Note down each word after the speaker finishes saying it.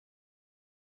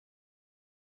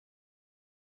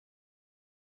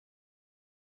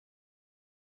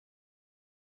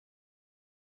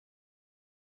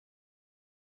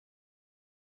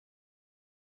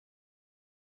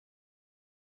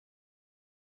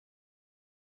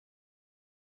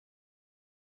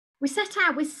We set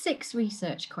out with 6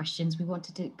 research questions we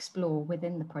wanted to explore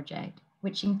within the project,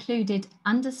 which included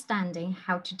understanding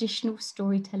how traditional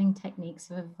storytelling techniques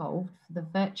have evolved for the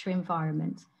virtual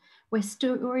environment, where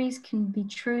stories can be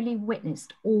truly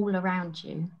witnessed all around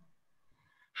you,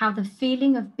 how the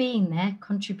feeling of being there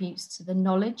contributes to the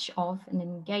knowledge of and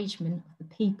engagement of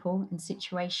the people and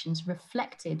situations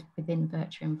reflected within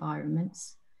virtual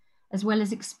environments, as well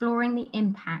as exploring the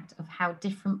impact of how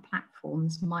different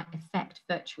platforms might affect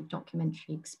virtual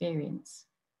documentary experience.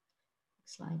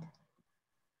 Next slide.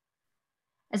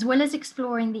 As well as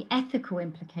exploring the ethical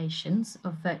implications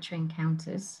of virtual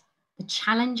encounters, the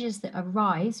challenges that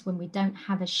arise when we don't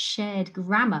have a shared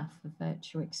grammar for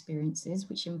virtual experiences,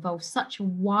 which involves such a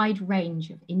wide range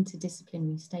of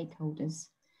interdisciplinary stakeholders.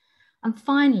 And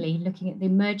finally, looking at the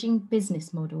emerging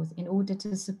business models in order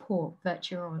to support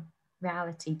virtual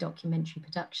reality documentary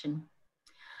production.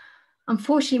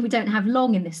 Unfortunately, we don't have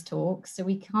long in this talk, so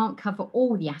we can't cover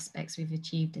all the aspects we've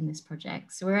achieved in this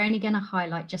project. So we're only going to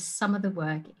highlight just some of the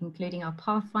work, including our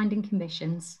pathfinding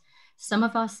commissions, some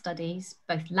of our studies,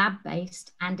 both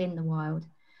lab-based and in the wild,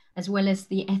 as well as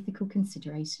the ethical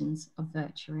considerations of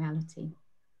virtual reality.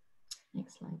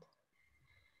 Next slide.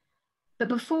 But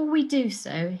before we do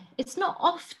so, it's not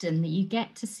often that you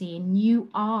get to see a new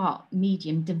art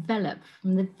medium develop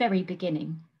from the very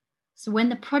beginning. So when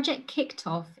the project kicked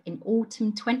off in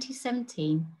autumn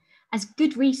 2017, as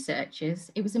good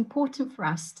researchers, it was important for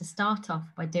us to start off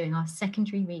by doing our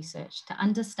secondary research to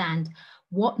understand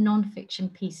what non-fiction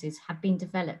pieces have been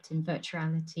developed in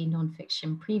virtuality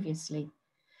non-fiction previously.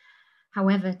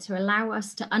 However, to allow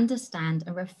us to understand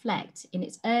and reflect in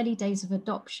its early days of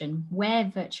adoption where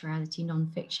virtuality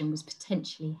non-fiction was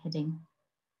potentially heading.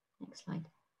 Next slide.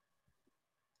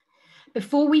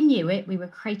 Before we knew it, we were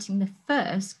creating the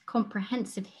first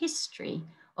comprehensive history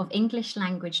of English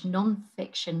language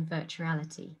non-fiction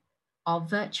virtuality, our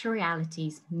virtual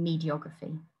realities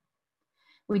mediography.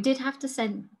 We did have to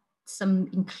set some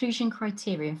inclusion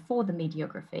criteria for the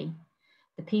mediography.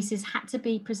 The pieces had to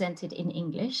be presented in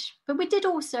English, but we did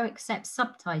also accept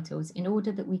subtitles in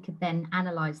order that we could then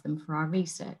analyse them for our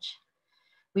research.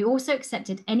 We also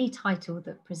accepted any title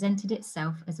that presented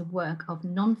itself as a work of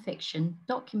non-fiction,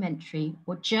 documentary,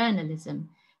 or journalism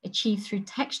achieved through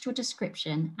textual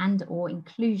description and or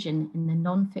inclusion in the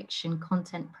non-fiction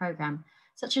content programme,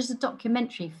 such as a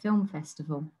documentary film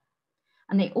festival.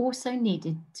 And they also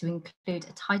needed to include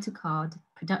a title card,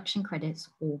 production credits,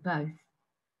 or both.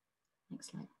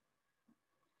 Next slide.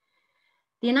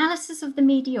 The analysis of the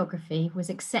mediography was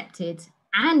accepted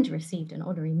and received an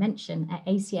honorary mention at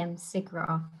ACM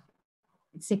SIGCI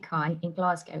in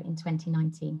Glasgow in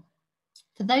 2019.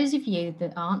 For those of you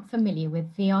that aren't familiar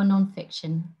with VR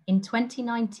nonfiction, in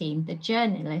 2019, the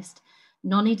journalist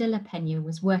Noni de la Peña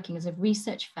was working as a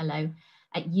research fellow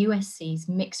at USC's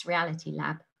Mixed Reality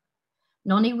Lab.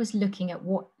 Noni was looking at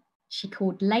what she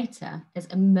called later as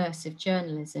immersive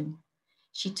journalism.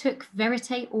 She took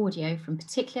verite audio from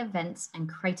particular events and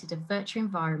created a virtual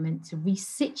environment to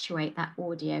resituate that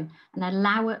audio and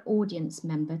allow an audience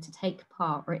member to take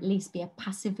part or at least be a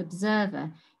passive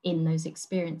observer in those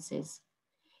experiences.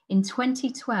 In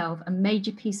 2012, a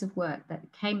major piece of work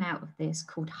that came out of this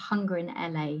called Hunger in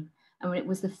LA, and it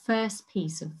was the first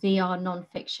piece of VR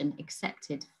nonfiction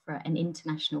accepted for an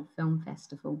international film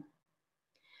festival.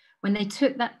 When they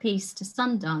took that piece to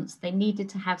Sundance, they needed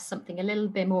to have something a little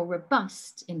bit more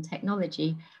robust in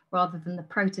technology rather than the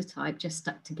prototype just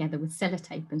stuck together with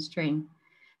sellotape and string.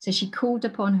 So she called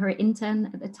upon her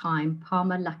intern at the time,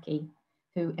 Palmer Luckey,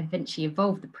 who eventually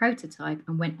evolved the prototype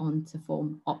and went on to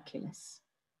form Oculus.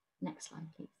 Next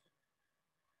slide, please.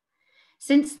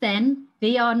 Since then,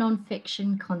 VR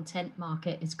nonfiction content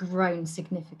market has grown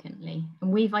significantly,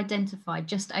 and we've identified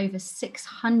just over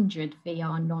 600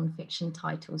 VR nonfiction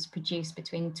titles produced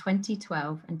between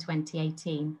 2012 and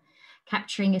 2018,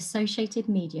 capturing associated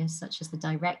media such as the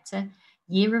director,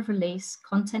 year of release,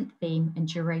 content theme, and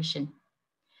duration.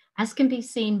 As can be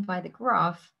seen by the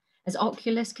graph, as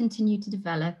Oculus continued to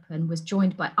develop and was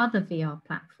joined by other VR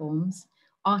platforms,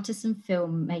 artists and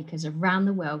filmmakers around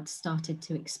the world started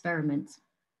to experiment.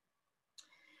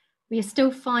 We are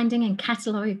still finding and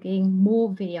cataloguing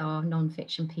more VR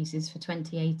nonfiction pieces for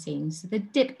 2018, so the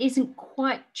dip isn't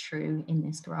quite true in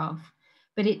this graph,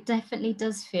 but it definitely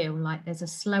does feel like there's a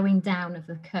slowing down of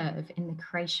the curve in the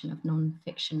creation of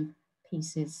nonfiction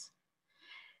pieces.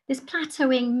 This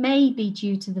plateauing may be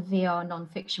due to the VR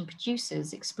nonfiction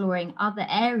producers exploring other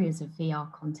areas of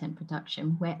VR content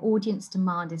production where audience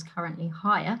demand is currently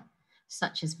higher,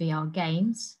 such as VR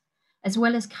games, as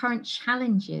well as current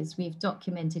challenges we've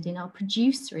documented in our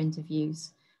producer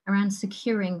interviews, around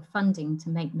securing funding to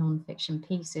make non-fiction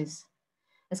pieces,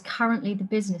 as currently the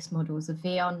business models of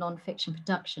VR non-fiction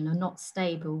production are not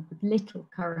stable with little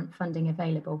current funding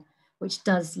available, which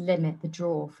does limit the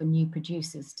draw for new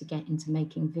producers to get into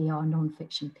making VR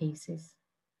non-fiction pieces.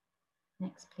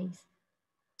 Next, please.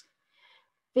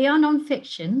 VR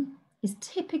non-fiction is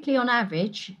typically on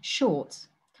average short,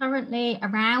 currently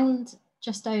around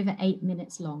just over 8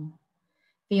 minutes long.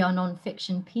 VR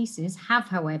non-fiction pieces have,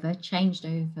 however, changed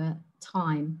over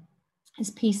time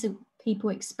as people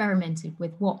experimented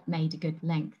with what made a good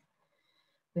length,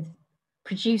 with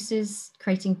producers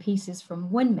creating pieces from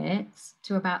 1 minute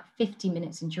to about 50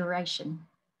 minutes in duration.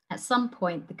 At some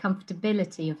point, the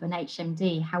comfortability of an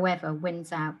HMD, however,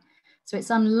 wins out. So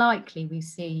it's unlikely we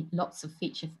see lots of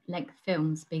feature-length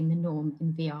films being the norm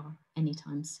in VR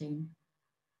anytime soon.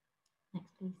 Next,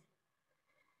 please.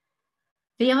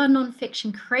 VR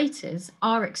non-fiction creators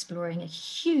are exploring a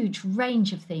huge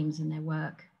range of themes in their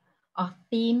work. Our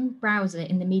theme browser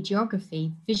in the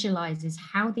Mediography visualizes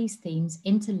how these themes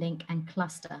interlink and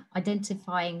cluster,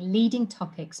 identifying leading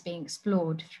topics being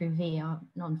explored through VR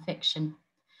non-fiction.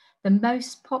 The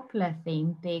most popular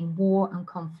theme being war and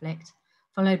conflict,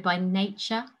 followed by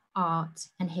nature, art,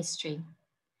 and history.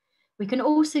 We can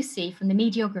also see from the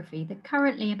Mediography that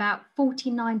currently about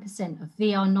 49% of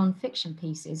VR non-fiction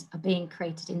pieces are being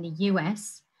created in the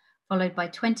US, followed by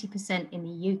 20% in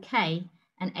the UK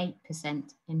and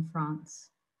 8% in France.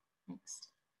 Next.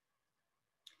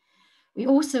 We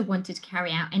also wanted to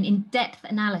carry out an in-depth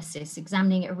analysis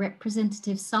examining a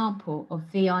representative sample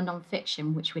of VR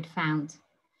non-fiction which we'd found.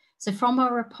 So from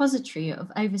our repository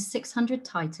of over 600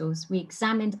 titles, we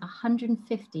examined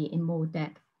 150 in more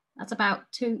depth. That's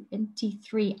about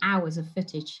 23 hours of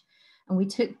footage. And we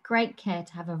took great care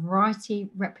to have a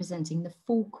variety representing the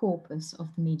full corpus of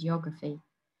the Mediography,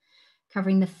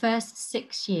 covering the first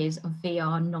 6 years of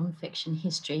VR non-fiction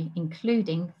history,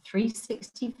 including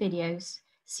 360 videos,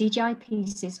 CGI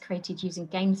pieces created using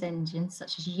games engines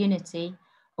such as Unity,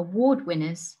 award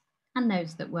winners, and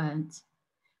those that weren't.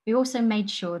 We also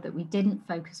made sure that we didn't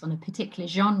focus on a particular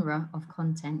genre of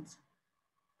content.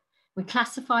 We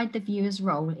classified the viewer's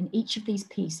role in each of these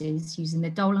pieces using the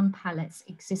Dolan Palet's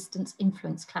existence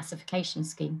influence classification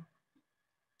scheme.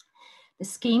 The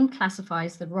scheme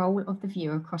classifies the role of the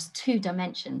viewer across 2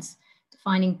 dimensions,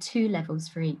 defining 2 levels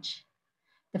for each.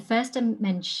 The first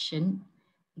dimension,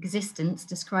 existence,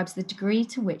 describes the degree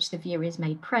to which the viewer is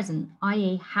made present,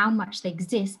 i.e. how much they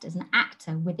exist as an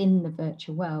actor within the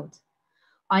virtual world.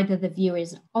 Either the viewer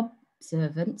is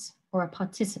observant or a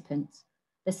participant.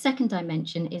 The second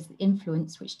dimension is the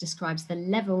influence, which describes the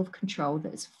level of control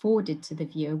that is afforded to the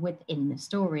viewer within the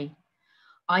story.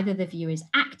 Either the viewer is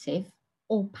active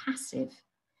or passive.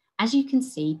 As you can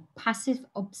see, passive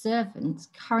observance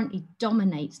currently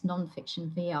dominates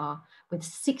non-fiction VR, with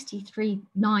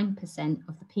 63.9%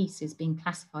 of the pieces being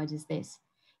classified as this.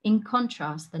 In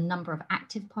contrast, the number of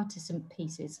active participant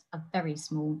pieces are very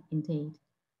small indeed.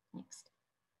 Next.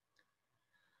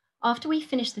 After we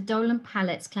finished the Dolan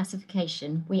Palet's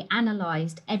classification, we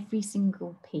analysed every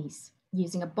single piece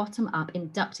using a bottom-up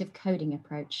inductive coding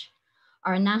approach.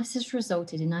 Our analysis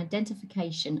resulted in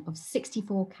identification of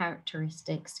 64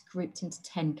 characteristics grouped into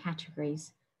 10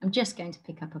 categories. I'm just going to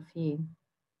pick up a few.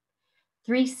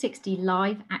 360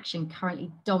 live action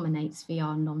currently dominates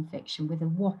VR non-fiction with a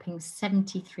whopping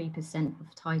 73%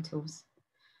 of titles.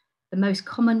 The most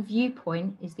common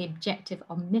viewpoint is the objective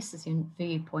omniscient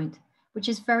viewpoint, which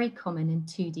is very common in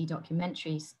 2D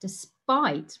documentaries,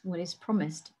 despite what is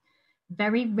promised.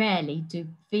 Very rarely do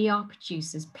VR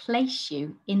producers place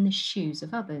you in the shoes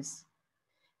of others.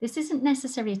 This isn't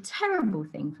necessarily a terrible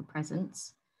thing for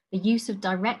presence. The use of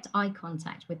direct eye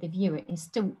contact with the viewer is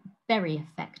still very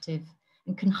effective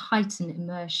and can heighten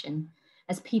immersion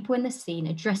as people in the scene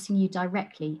addressing you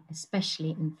directly,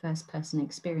 especially in first-person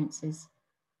experiences.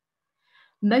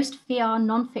 Most VR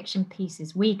non-fiction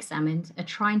pieces we examined are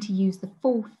trying to use the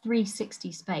full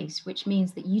 360 space, which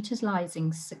means that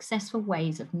utilizing successful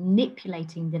ways of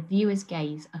manipulating the viewer's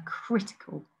gaze are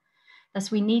critical.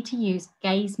 Thus, we need to use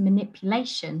gaze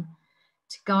manipulation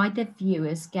to guide the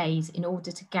viewer's gaze in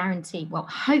order to guarantee, well,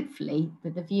 hopefully,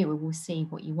 that the viewer will see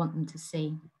what you want them to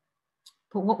see.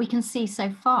 But what we can see so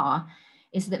far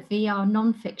is that VR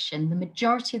non-fiction, the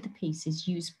majority of the pieces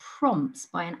use prompts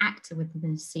by an actor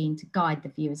within the scene to guide the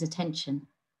viewer's attention.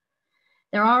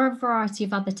 There are a variety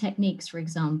of other techniques. For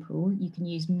example, you can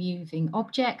use moving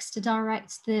objects to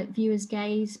direct the viewer's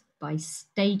gaze by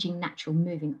staging natural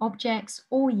moving objects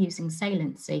or using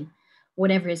saliency.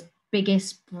 Whatever is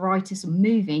biggest, brightest, or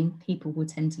moving, people will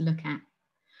tend to look at.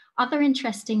 Other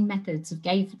interesting methods of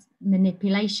gaze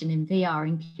manipulation in VR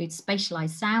include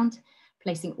spatialized sound,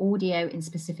 placing audio in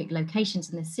specific locations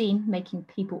in the scene, making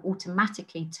people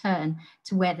automatically turn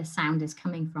to where the sound is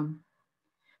coming from.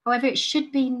 However, it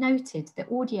should be noted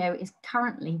that audio is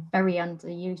currently very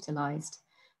underutilized,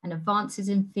 and advances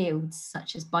in fields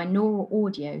such as binaural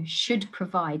audio should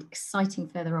provide exciting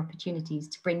further opportunities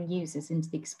to bring users into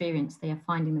the experience they are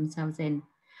finding themselves in.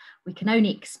 We can only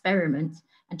experiment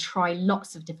and try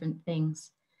lots of different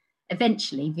things.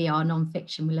 Eventually, VR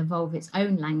nonfiction will evolve its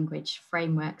own language,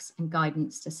 frameworks, and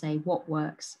guidance to say what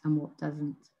works and what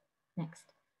doesn't.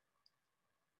 Next.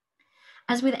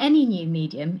 As with any new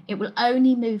medium, it will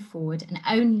only move forward and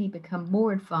only become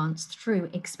more advanced through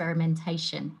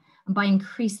experimentation and by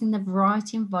increasing the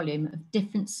variety and volume of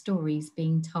different stories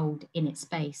being told in its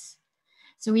space.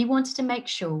 So we wanted to make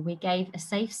sure we gave a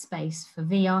safe space for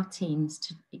VR teams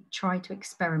to try to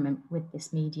experiment with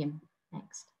this medium.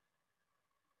 Next.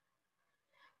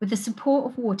 With the support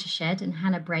of Watershed and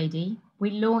Hannah Brady,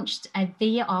 we launched a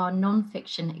VR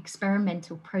nonfiction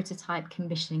experimental prototype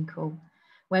commissioning call,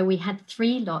 where we had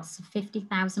 3 lots of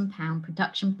 £50,000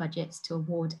 production budgets to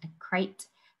award a crate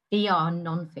VR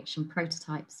nonfiction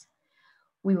prototypes.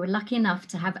 We were lucky enough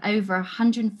to have over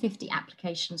 150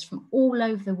 applications from all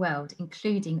over the world,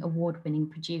 including award-winning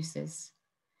producers.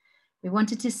 We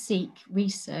wanted to seek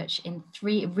research in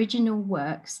 3 original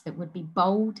works that would be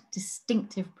bold,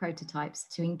 distinctive prototypes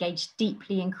to engage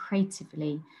deeply and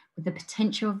creatively with the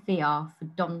potential of VR for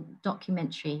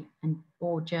documentary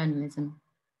or journalism.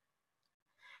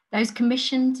 Those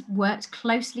commissioned worked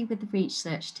closely with the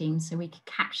research team so we could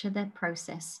capture their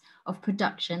process of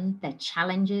production, their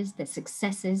challenges, their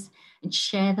successes, and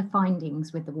share the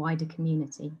findings with the wider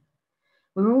community.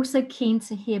 We were also keen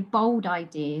to hear bold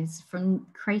ideas from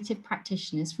creative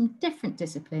practitioners from different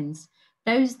disciplines,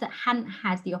 those that hadn't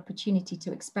had the opportunity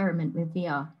to experiment with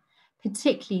VR,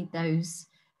 particularly those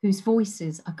whose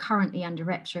voices are currently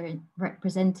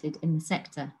underrepresented in the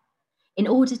sector. In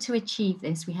order to achieve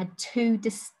this, we had 2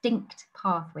 distinct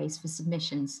pathways for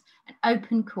submissions, an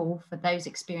open call for those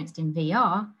experienced in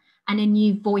VR and a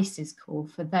new voices call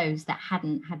for those that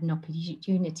hadn't had an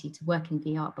opportunity to work in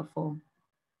VR before.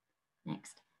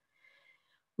 Next.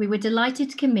 We were delighted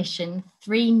to commission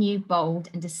 3 new bold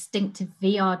and distinctive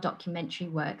VR documentary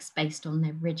works based on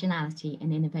their originality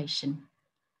and innovation.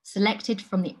 Selected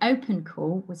from the open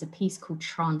call was a piece called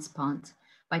Transplant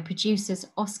by producers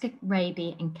Oscar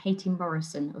Raby and Katie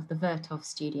Morrison of the Vertov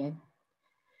studio.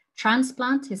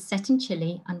 Transplant is set in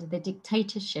Chile under the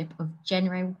dictatorship of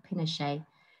General Pinochet,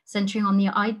 centering on the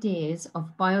ideas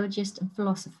of biologist and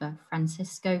philosopher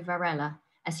Francisco Varela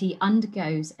as he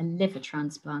undergoes a liver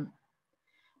transplant.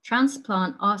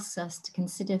 Transplant asks us to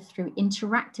consider through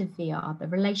interactive VR the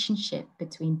relationship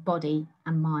between body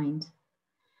and mind.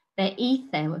 Their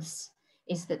ethos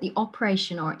is that the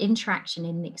operation or interaction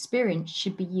in the experience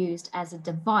should be used as a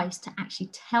device to actually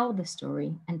tell the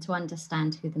story and to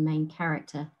understand who the main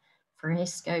character,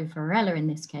 Francisco Varela in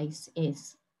this case,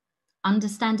 is.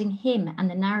 Understanding him and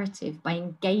the narrative by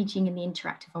engaging in the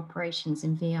interactive operations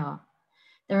in VR.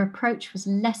 Their approach was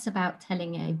less about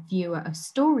telling a viewer a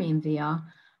story in VR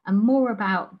and more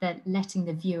about letting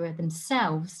the viewer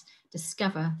themselves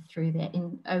discover through their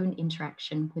own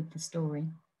interaction with the story.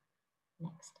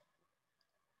 Next.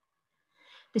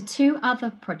 The 2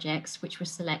 other projects which were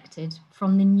selected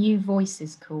from the New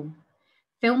Voices call,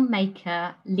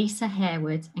 filmmaker Lisa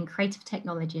Harewood and creative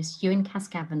technologist Ewan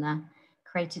Cascavener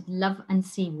created Love and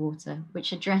Seawater,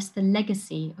 which addressed the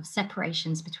legacy of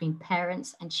separations between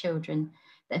parents and children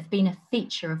that have been a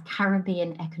feature of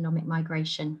Caribbean economic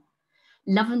migration.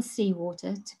 Love and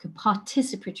Seawater took a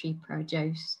participatory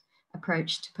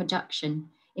approach to production,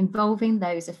 involving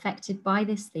those affected by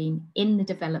this theme in the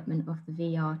development of the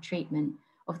VR treatment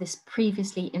of this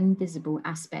previously invisible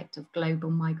aspect of global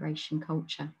migration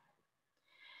culture.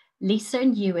 Lisa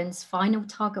and Ewan's final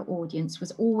target audience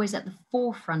was always at the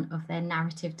forefront of their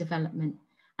narrative development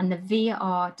and the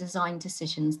VR design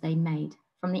decisions they made.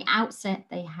 From the outset,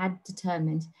 they had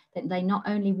determined that they not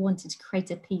only wanted to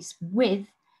create a piece with,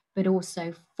 but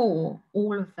also for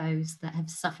all of those that have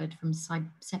suffered from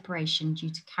separation due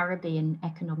to Caribbean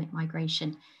economic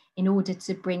migration in order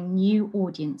to bring new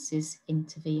audiences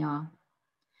into VR.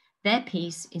 Their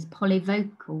piece is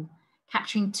polyvocal,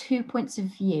 capturing 2 points of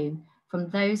view from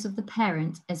those of the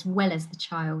parent as well as the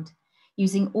child,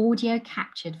 using audio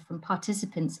captured from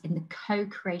participants in the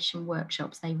co-creation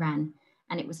workshops they ran,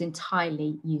 and it was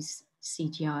entirely used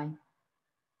CGI.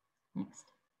 Next.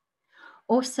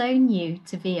 Also new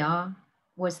to VR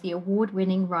was the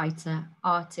award-winning writer,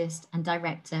 artist, and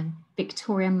director,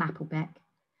 Victoria Mapplebeck.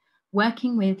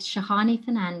 Working with Shahani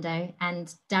Fernando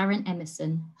and Darren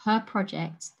Emerson, her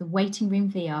project, The Waiting Room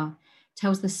VR,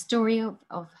 tells the story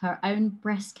of her own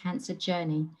breast cancer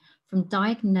journey from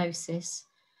diagnosis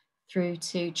through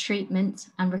to treatment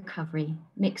and recovery,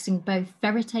 mixing both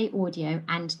verite audio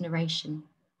and narration.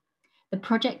 The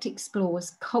project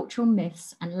explores cultural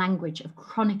myths and language of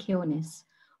chronic illness,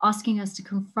 asking us to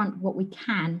confront what we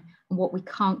can and what we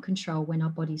can't control when our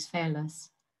bodies fail us.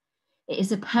 It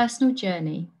is a personal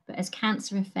journey, but as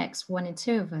cancer affects 1 in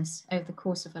 2 of us over the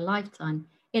course of a lifetime,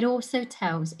 it also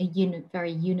tells a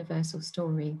very universal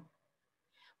story.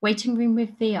 Waiting Room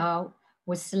with VR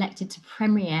was selected to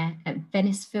premiere at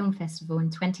Venice Film Festival in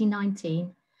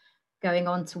 2019, going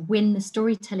on to win the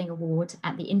Storytelling Award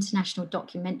at the International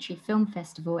Documentary Film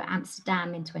Festival at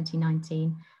Amsterdam in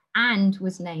 2019, and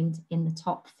was named in the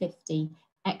top 50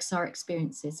 XR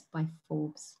experiences by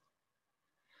Forbes.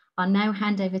 I'll now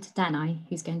hand over to Danai,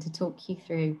 who's going to talk you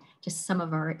through just some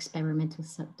of our experimental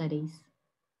studies.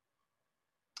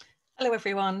 Hello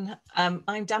everyone, I'm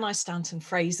Danai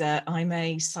Stanton-Fraser. I'm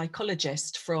a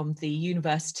psychologist from the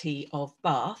University of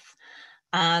Bath,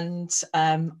 and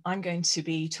I'm going to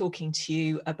be talking to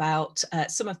you about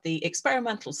some of the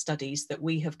experimental studies that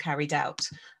we have carried out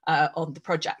on the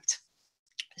project.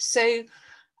 So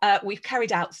we've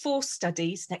carried out 4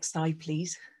 studies. Next slide,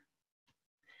 please.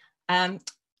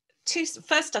 2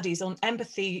 first studies on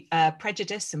empathy,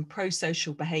 prejudice and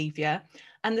pro-social behaviour,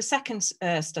 and the second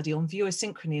study on viewer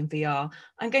synchrony in VR.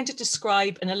 I'm going to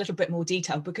describe in a little bit more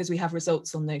detail because we have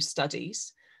results on those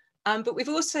studies. But we've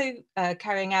also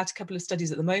carrying out a couple of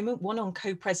studies at the moment, one on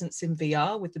co-presence in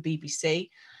VR with the BBC,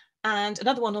 and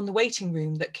another one on the waiting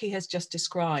room that Key has just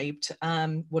described,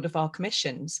 one of our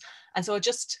commissions. And so I'll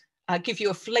just give you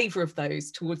a flavour of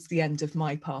those towards the end of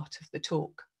my part of the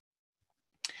talk.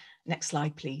 Next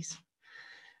slide, please.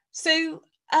 So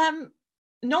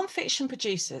non-fiction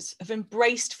producers have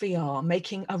embraced VR,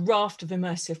 making a raft of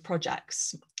immersive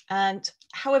projects. And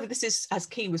however, this is, as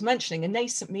Key was mentioning, a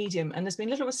nascent medium, and there's been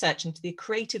little research into the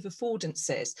creative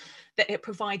affordances that it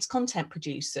provides content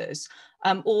producers,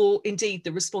 or indeed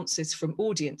the responses from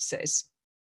audiences.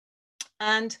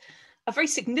 And a very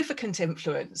significant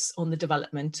influence on the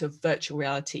development of virtual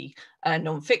reality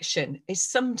non-fiction is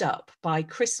summed up by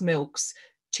Chris Milk's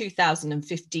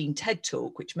 2015 TED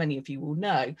Talk, which many of you will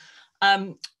know,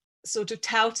 sort of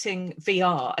touting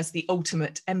VR as the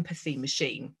ultimate empathy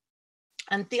machine.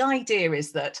 And the idea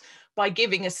is that by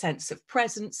giving a sense of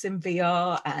presence in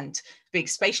VR and being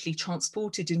spatially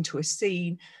transported into a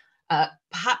scene,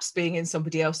 perhaps being in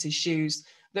somebody else's shoes,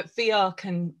 that VR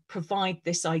can provide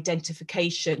this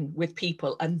identification with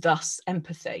people and thus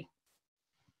empathy.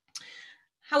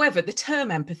 However, the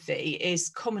term empathy is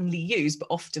commonly used, but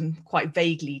often quite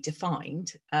vaguely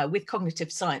defined. With cognitive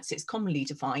science, it's commonly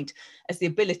defined as the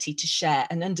ability to share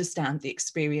and understand the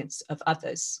experience of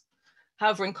others.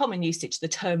 However, in common usage, the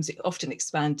terms are often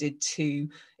expanded to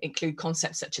include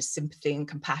concepts such as sympathy and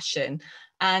compassion,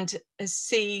 and is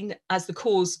seen as the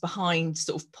cause behind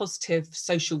sort of positive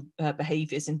social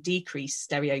behaviours and decreased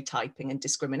stereotyping and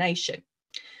discrimination.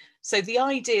 So the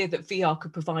idea that VR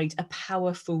could provide a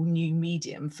powerful new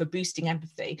medium for boosting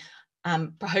empathy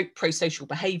and pro-social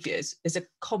behaviours is a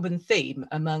common theme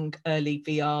among early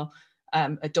VR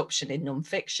adoption in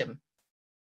non-fiction.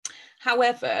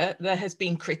 However, there has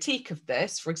been critique of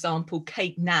this. For example,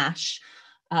 Kate Nash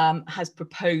has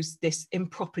proposed this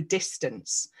improper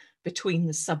distance between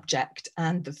the subject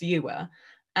and the viewer.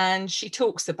 And she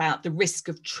talks about the risk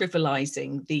of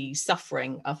trivialising the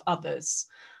suffering of others.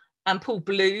 And Paul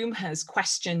Bloom has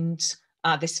questioned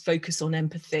this focus on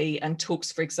empathy and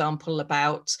talks, for example,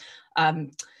 about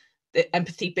the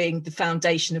empathy being the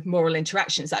foundation of moral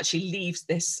interactions, actually leaves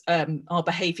this, our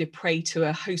behaviour prey to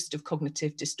a host of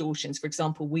cognitive distortions. For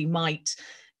example, we might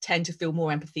tend to feel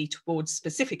more empathy towards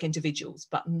specific individuals,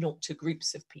 but not to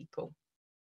groups of people.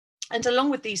 And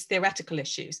along with these theoretical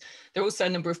issues, there are also a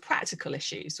number of practical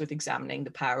issues with examining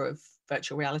the power of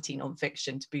virtual reality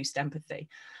non-fiction to boost empathy.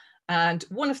 And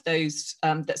one of those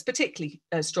that's particularly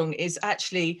strong is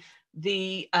actually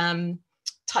the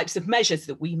types of measures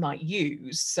that we might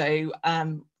use. So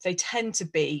they tend to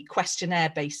be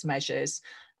questionnaire-based measures,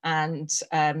 and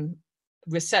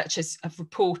researchers have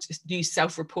used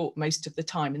self-report most of the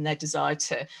time in their desire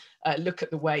to look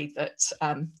at the way that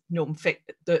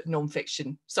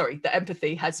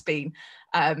empathy has been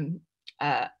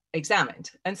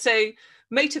examined. And so,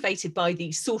 motivated by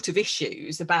these sort of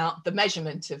issues about the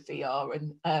measurement of VR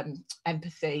and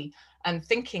empathy, and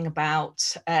thinking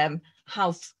about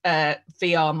how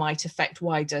VR might affect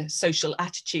wider social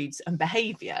attitudes and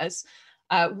behaviours,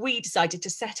 we decided to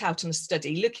set out on a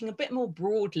study looking a bit more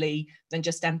broadly than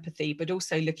just empathy, but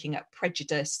also looking at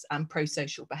prejudice and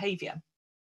pro-social behaviour.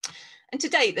 And to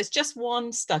date, there's just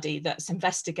one study that's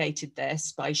investigated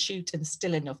this by Shute and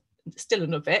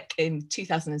Stilanovic in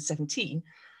 2017.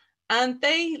 And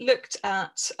they looked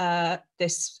at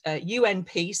this UN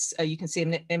piece, you can see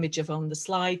an image of on the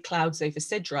slide, Clouds over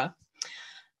Sidra.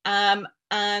 And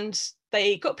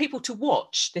they got people to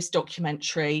watch this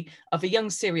documentary of a young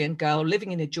Syrian girl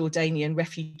living in a Jordanian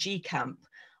refugee camp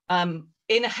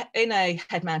in a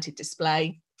head-mounted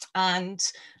display. And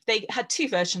they had two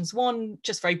versions, one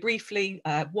just very briefly,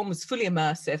 one was fully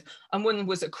immersive and one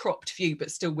was a cropped view,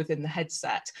 but still within the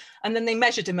headset. And then they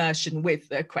measured immersion with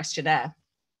the questionnaire.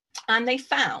 And they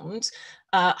found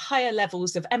higher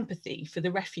levels of empathy for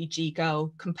the refugee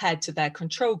girl compared to their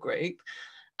control group.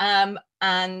 And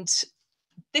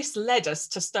this led us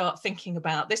to start thinking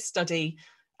about this study.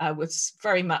 Was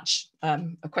very much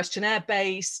a questionnaire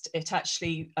based. It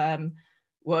actually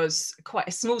was quite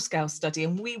a small scale study,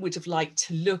 and we would have liked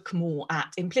to look more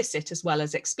at implicit as well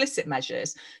as explicit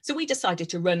measures. So we decided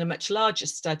to run a much larger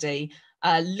study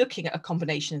looking at a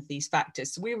combination of these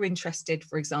factors. So we were interested,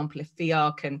 for example, if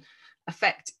VR can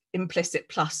affect implicit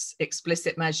plus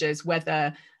explicit measures,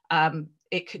 whether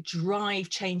it could drive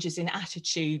changes in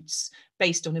attitudes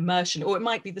based on immersion, or it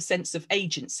might be the sense of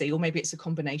agency, or maybe it's a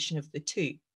combination of the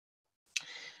two.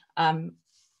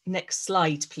 Next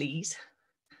slide, please.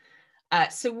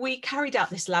 So we carried out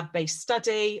this lab-based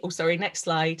study, oh, sorry, next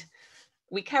slide.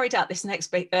 We carried out this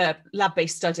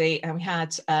lab-based study, and we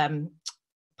had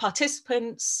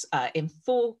participants in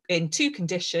two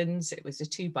conditions. It was a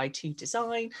 2x2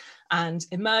 design and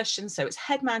immersion. So it's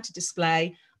head-mounted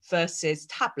display versus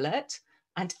tablet,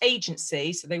 and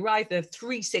agency. So they were either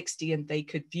 360 and they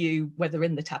could view whether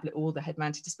in the tablet or the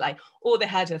head-mounted display, or they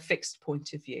had a fixed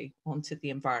point of view onto the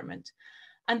environment.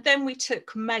 And then we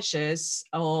took measures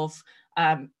of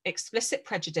explicit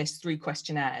prejudice through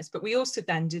questionnaires, but we also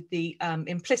then did the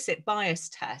implicit bias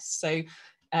test. So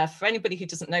for anybody who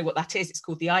doesn't know what that is, it's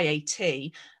called the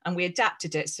IAT, and we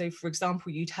adapted it. So for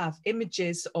example, you'd have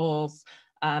images of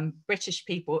British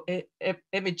people,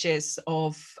 images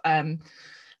of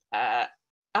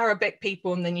Arabic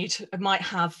people, and then you might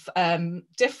have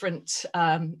different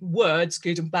words,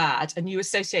 good and bad, and you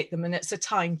associate them, and it's a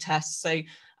time test. So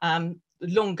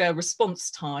longer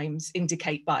response times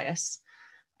indicate bias.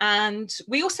 And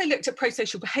we also looked at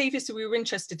pro-social behaviour. So we were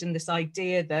interested in this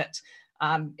idea that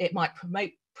it might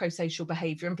promote pro-social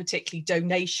behaviour, and particularly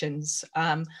donations.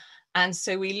 And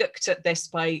so we looked at this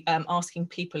by asking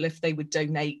people if they would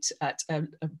donate at a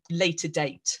later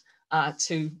date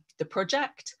to the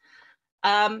project.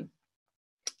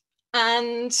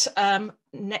 Next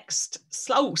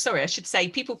slide, oh, sorry, I should say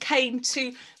people came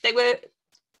to, they were,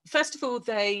 first of all,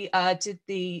 they did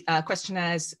the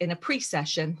questionnaires in a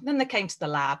pre-session, then they came to the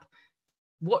lab,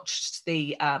 watched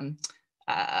the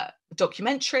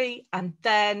documentary, and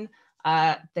then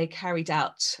they carried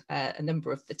out a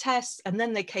number of the tests, and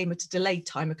then they came at a delayed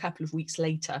time a couple of weeks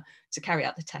later to carry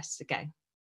out the tests again.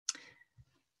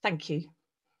 Thank you.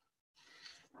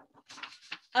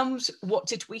 And what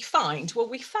did we find? Well,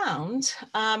 we found,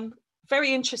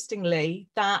 very interestingly,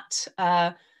 that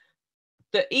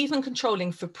that even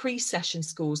controlling for pre-session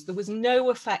scores, there was no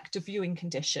effect of viewing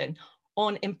condition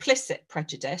on implicit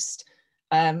prejudice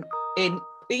in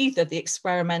either the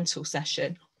experimental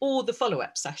session or the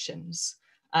follow-up sessions.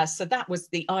 So that was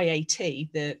the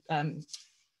IAT, the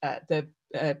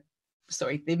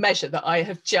measure that I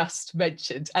have just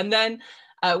mentioned. And then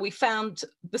we found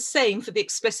the same for the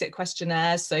explicit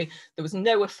questionnaire. So there was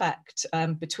no effect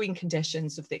between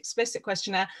conditions of the explicit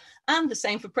questionnaire, and the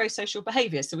same for pro-social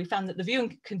behaviour. So we found that the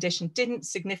viewing condition didn't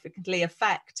significantly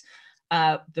affect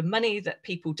the money that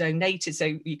people donated.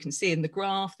 So you can see in the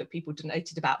graph that people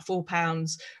donated about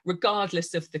 £4,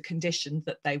 regardless of the condition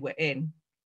that they were in.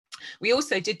 We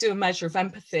also did do a measure of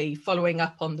empathy following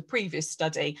up on the previous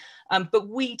study, but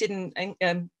we didn't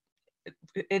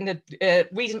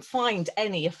we didn't find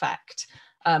any effect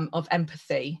of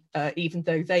empathy, even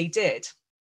though they did.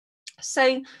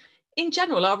 So in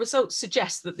general, our results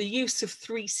suggest that the use of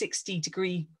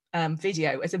 360-degree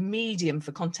video as a medium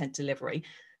for content delivery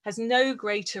has no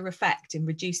greater effect in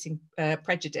reducing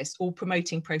prejudice or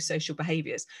promoting pro-social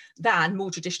behaviours than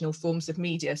more traditional forms of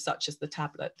media, such as the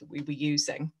tablet that we were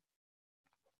using.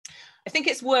 I think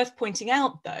it's worth pointing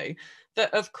out, though,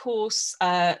 that of course,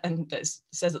 and it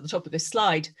says at the top of this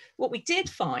slide, what we did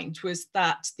find was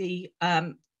that the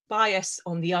bias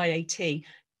on the IAT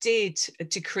did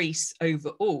decrease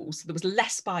overall. So there was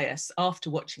less bias after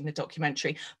watching the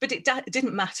documentary, but it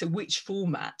didn't matter which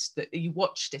format that you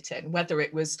watched it in, whether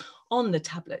it was on the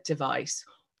tablet device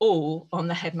or on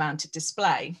the head-mounted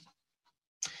display.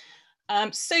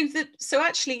 So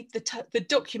actually the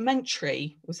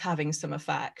documentary was having some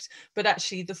effect, but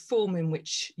actually the form in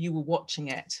which you were watching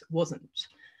it wasn't.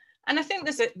 And I think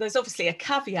there's obviously a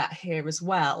caveat here as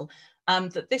well,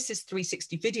 that this is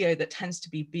 360 video that tends to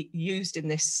be used in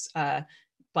this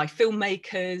by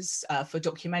filmmakers for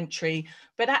documentary,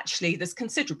 but actually there's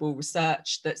considerable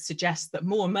research that suggests that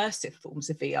more immersive forms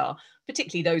of VR,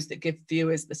 particularly those that give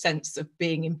viewers the sense of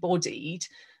being embodied,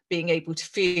 being able to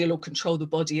feel or control the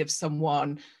body of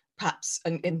someone, perhaps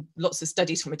in lots of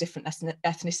studies from a different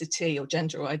ethnicity or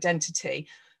gender or identity,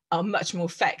 are much more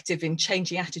effective in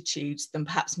changing attitudes than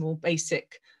perhaps more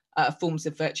basic forms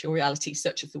of virtual reality,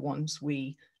 such as the ones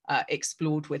we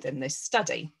explored within this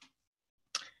study.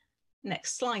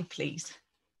 Next slide, please.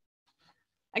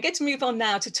 I get to move on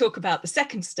now to talk about the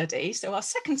second study. So our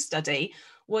second study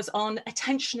was on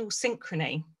attentional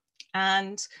synchrony.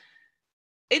 And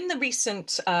in the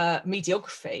recent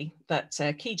mediography that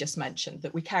Key just mentioned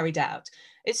that we carried out,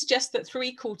 it suggests that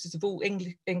 3/4 of all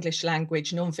English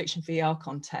language non-fiction VR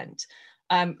content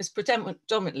is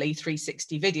predominantly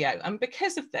 360 video. And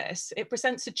because of this, it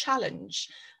presents a challenge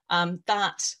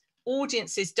that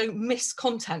audiences don't miss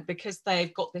content because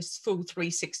they've got this full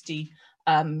 360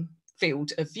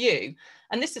 field of view.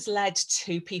 And this has led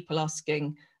to people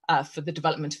asking for the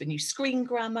development of a new screen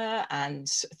grammar and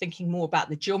thinking more about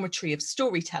the geometry of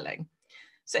storytelling.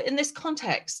 So in this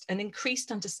context, an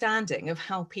increased understanding of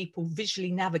how people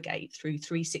visually navigate through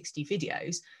 360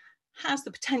 videos has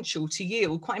the potential to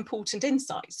yield quite important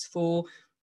insights for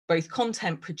both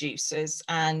content producers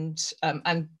and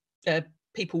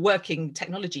people working,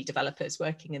 technology developers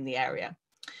working in the area.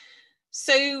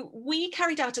 So we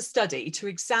carried out a study to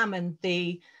examine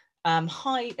the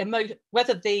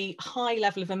whether the high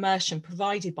level of immersion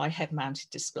provided by head-mounted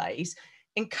displays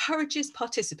encourages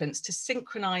participants to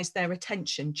synchronize their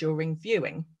attention during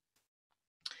viewing.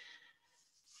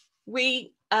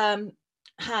 We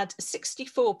had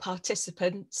 64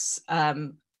 participants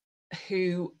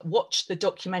who watched the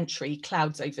documentary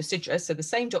Clouds over Sidra, so the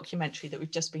same documentary that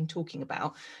we've just been talking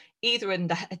about, either in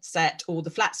the headset or the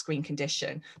flat screen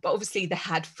condition, but obviously they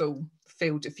had full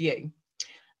field of view.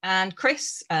 And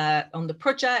Chris, on the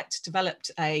project,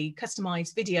 developed a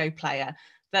customized video player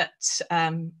that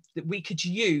we could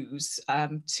use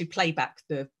to play back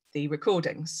the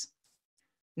recordings.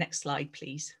 Next slide,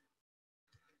 please.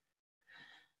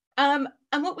 And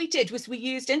what we did was we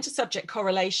used inter-subject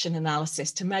correlation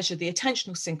analysis to measure the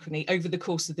attentional synchrony over the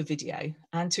course of the video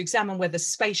and to examine whether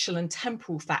spatial and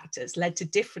temporal factors led to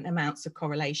different amounts of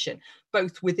correlation,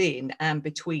 both within and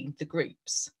between the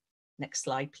groups. Next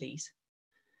slide, please.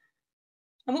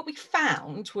 And what we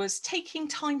found was taking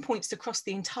time points across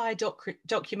the entire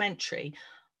documentary,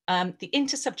 the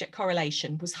inter-subject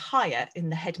correlation was higher in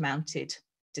the head-mounted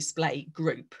display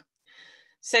group.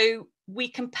 So we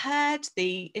compared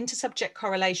the inter-subject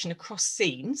correlation across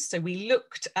scenes. So we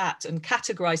looked at and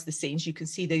categorized the scenes, you can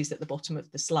see these at the bottom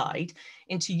of the slide,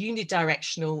 into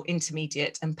unidirectional,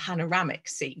 intermediate and panoramic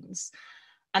scenes.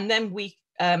 And then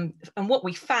and what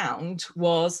we found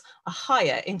was a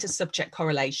higher inter-subject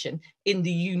correlation in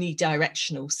the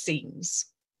unidirectional scenes.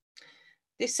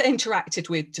 This interacted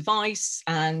with device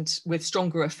and with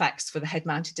stronger effects for the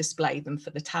head-mounted display than for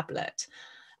the tablet.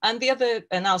 And the other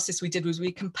analysis we did was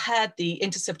we compared the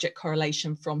inter-subject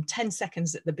correlation from 10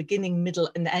 seconds at the beginning, middle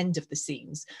and end of the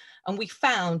scenes. And we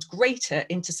found greater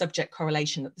inter-subject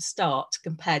correlation at the start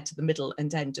compared to the middle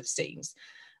and end of scenes.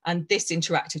 And this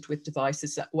interacted with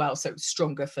devices as well, so it was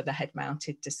stronger for the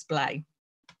head-mounted display.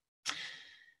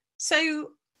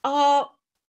 So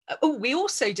we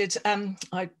also did,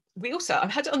 I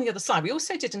had it on the other side, we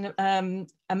also did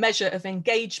a measure of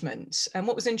engagement. And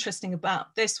what was interesting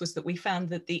about this was that we found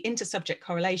that the inter-subject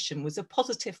correlation was a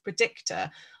positive predictor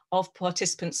of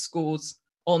participants' scores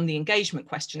on the engagement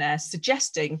questionnaire,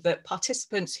 suggesting that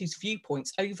participants whose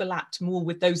viewpoints overlapped more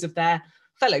with those of their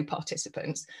fellow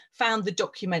participants found the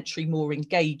documentary more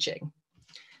engaging.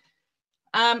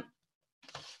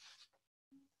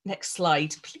 Next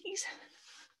slide, please.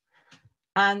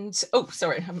 And, oh,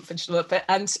 sorry, I haven't finished a little bit.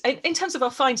 And in terms of our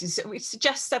findings, we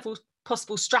suggest several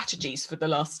possible strategies for the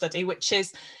last study, which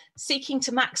is seeking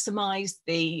to maximize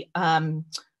the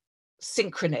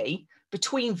synchrony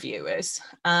between viewers,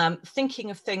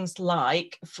 thinking of things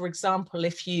like, for example,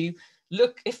 if you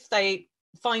look, if the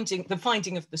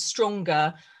finding of the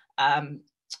stronger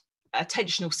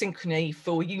attentional synchrony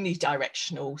for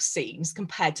unidirectional scenes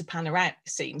compared to panoramic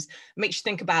scenes. It makes you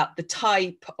think about the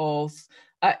type of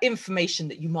information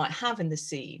that you might have in the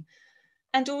scene.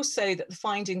 And also that the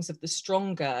findings of the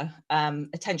stronger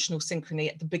attentional synchrony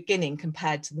at the beginning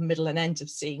compared to the middle and end of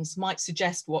scenes might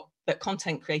suggest that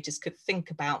content creators could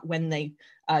think about when they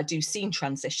do scene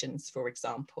transitions, for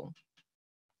example.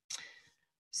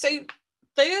 So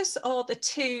those are the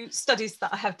two studies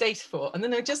that I have data for. And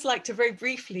then I'd just like to very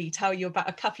briefly tell you about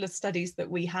a couple of studies that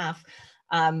we have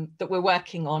that we're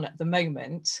working on at the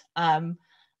moment. And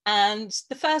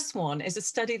the first one is a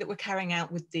study that we're carrying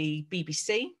out with the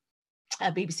BBC.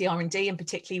 BBC R&D, and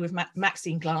particularly with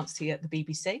Maxine Glance here at the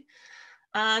BBC.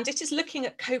 And it is looking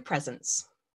at co-presence.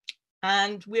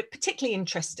 And we're particularly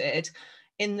interested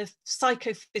in the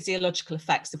psychophysiological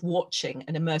effects of watching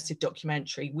an immersive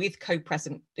documentary with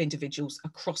co-present individuals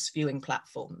across viewing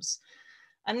platforms.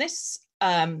 And this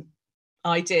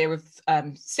idea of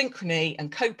synchrony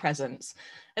and co-presence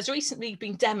has recently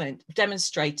been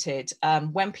demonstrated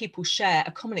when people share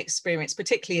a common experience,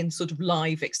 particularly in sort of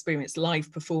live experience,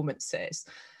 live performances.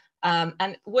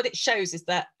 And what it shows is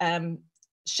that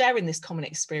sharing this common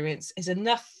experience is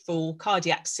enough for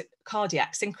cardiac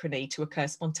synchrony to occur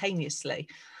spontaneously,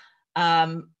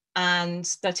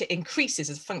 and that it increases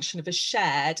as a function of a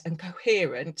shared and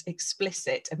coherent,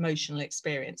 explicit emotional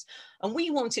experience. And we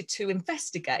wanted to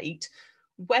investigate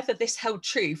whether this held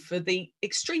true for the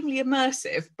extremely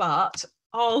immersive, but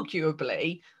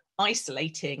arguably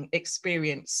isolating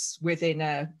experience within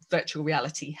a virtual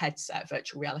reality headset,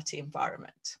 virtual reality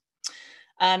environment.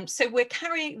 So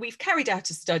we've carried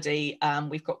out a study.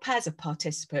 We've got pairs of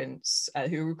participants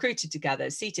who are recruited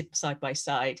together, seated side by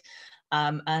side,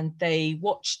 and they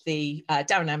watched the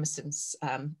Darren Emerson's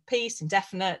piece,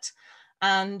 Indefinite.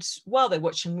 And while they're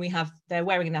watching, they're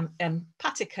wearing an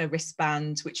Empatica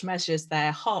wristband, which measures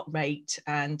their heart rate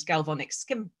and galvanic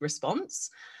skin response.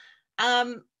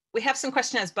 We have some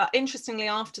questionnaires, but interestingly,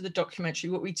 after the documentary,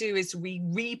 what we do is we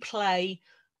replay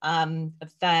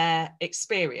their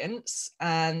experience,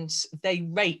 and they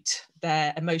rate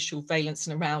their emotional valence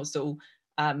and arousal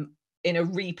in a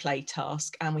replay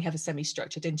task, and we have a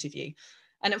semi-structured interview.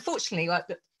 And unfortunately, I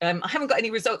haven't got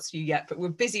any results for you yet, but we're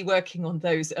busy working on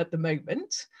those at the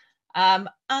moment. And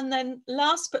then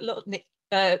last but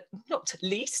not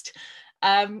least,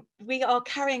 we are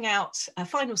carrying out a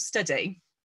final study,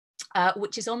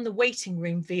 which is on the waiting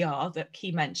room VR that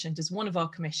Key mentioned as one of our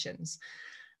commissions.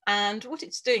 And what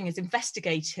it's doing is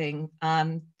investigating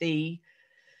the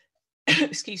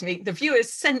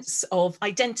viewer's sense of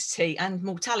identity and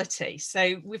mortality.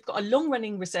 So we've got a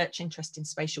long-running research interest in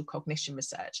spatial cognition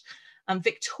research, and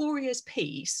Victoria's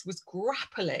piece was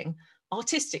grappling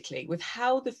artistically with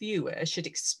how the viewer should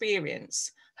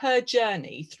experience her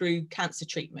journey through cancer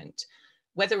treatment,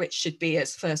 whether it should be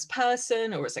as first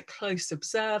person or as a close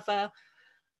observer.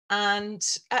 And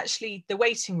actually, the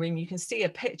waiting room, you can see a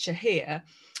picture here,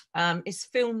 is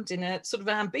filmed in a sort of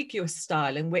ambiguous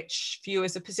style in which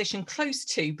viewers are positioned close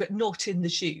to, but not in the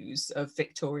shoes of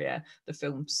Victoria, the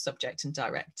film's subject and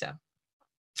director.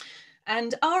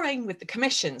 And our aim with the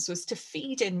commissions was to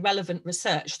feed in relevant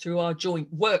research through our joint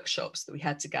workshops that we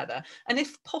had together, and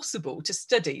if possible, to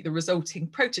study the resulting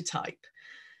prototype.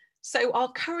 So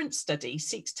our current study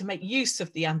seeks to make use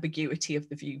of the ambiguity of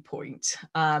the viewpoint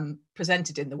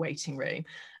presented in the waiting room.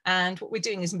 And what we're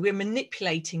doing is we're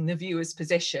manipulating the viewer's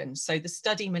position. So the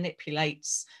study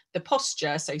manipulates the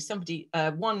posture. So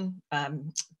one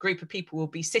group of people will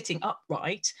be sitting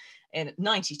upright in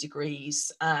 90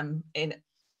 degrees and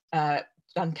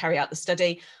carry out the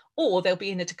study, or they'll be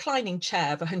in a declining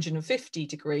chair of 150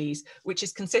 degrees, which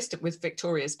is consistent with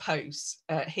Victoria's pose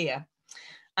here.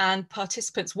 And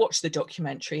participants watch the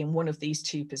documentary in one of these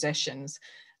two positions.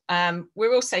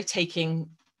 We're also taking,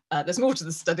 there's more to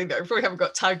the study that I probably haven't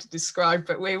got time to describe,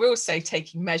 but we're also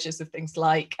taking measures of things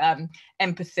like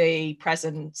empathy,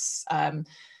 presence,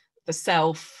 the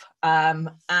self, and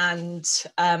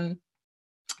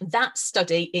that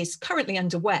study is currently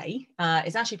underway.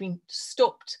 It's actually been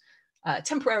stopped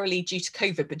temporarily due to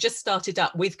COVID, but just started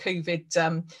up with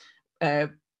COVID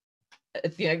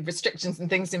restrictions and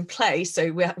things in place.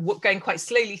 So we're going quite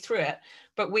slowly through it,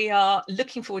 but we are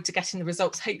looking forward to getting the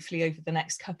results hopefully over the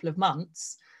next couple of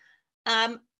months.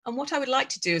 And what I would like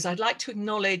to do is I'd like to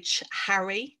acknowledge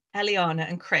Harry, Eliana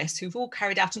and Chris, who've all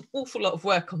carried out an awful lot of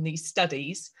work on these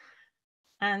studies.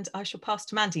 And I shall pass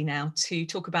to Mandy now to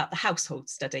talk about the household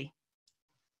study.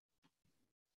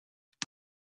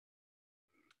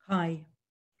 Hi.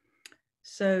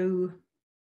 So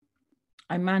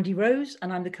I'm Mandy Rose,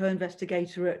 and I'm the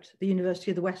co-investigator at the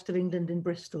University of the West of England in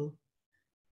Bristol.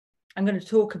 I'm going to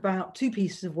talk about two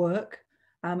pieces of work,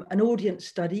 an audience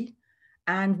study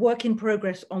and work in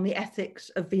progress on the ethics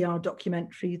of VR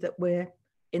documentary that we're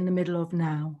in the middle of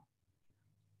now.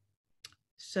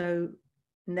 So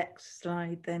next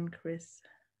slide then, Chris.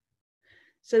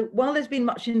 So while there's been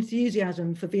much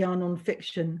enthusiasm for VR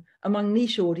non-fiction among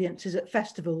niche audiences at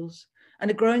festivals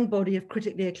and a growing body of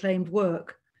critically acclaimed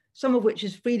work, some of which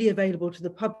is freely available to the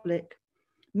public,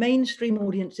 mainstream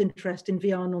audience interest in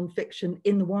VR non-fiction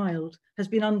in the wild has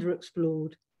been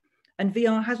underexplored, and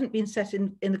VR hasn't been set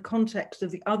in the context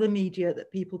of the other media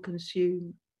that people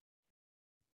consume.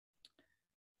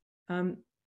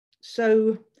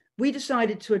 So we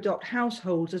decided to adopt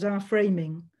households as our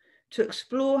framing to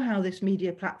explore how this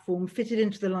media platform fitted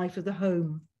into the life of the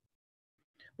home.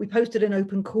 We posted an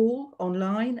open call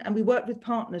online and we worked with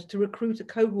partners to recruit a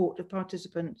cohort of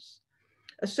participants,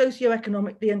 a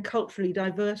socioeconomically and culturally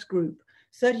diverse group,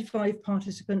 35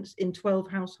 participants in 12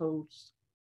 households.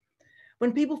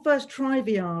 When people first try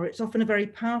VR, it's often a very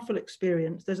powerful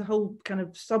experience. There's a whole kind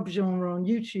of subgenre on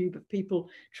YouTube of people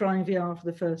trying VR for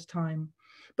the first time.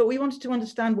 But we wanted to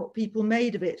understand what people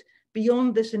made of it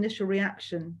beyond this initial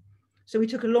reaction. So we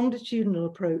took a longitudinal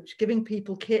approach, giving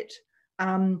people kit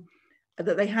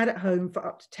that they had at home for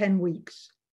up to 10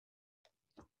 weeks.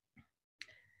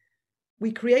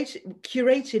 We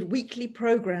curated weekly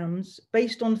programs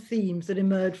based on themes that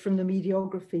emerged from the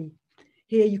mediography.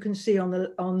 Here you can see on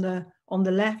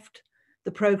the left,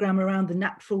 the program around the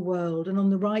natural world, and on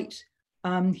the right,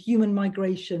 human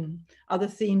migration. Other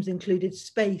themes included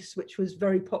space, which was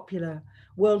very popular,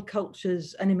 world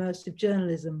cultures, and immersive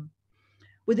journalism.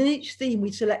 Within each theme,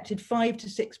 we selected 5 to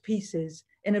 6 pieces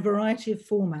in a variety of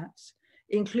formats,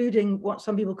 including what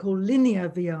some people call linear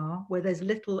VR, where there's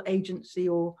little agency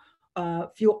or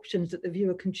few options that the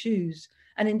viewer can choose,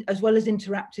 and as well as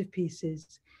interactive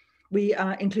pieces. We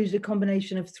included a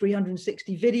combination of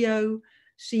 360 video,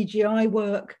 CGI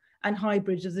work, and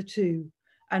hybrids of the two,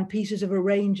 and pieces of a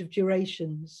range of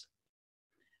durations.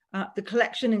 The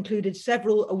collection included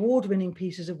several award-winning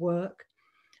pieces of work,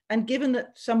 and given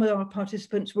that some of our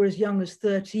participants were as young as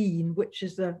 13, which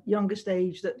is the youngest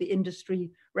age that the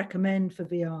industry recommend for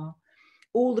VR,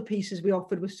 all the pieces we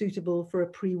offered were suitable for a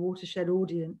pre-watershed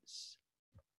audience.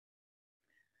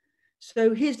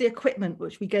 So here's the equipment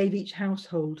which we gave each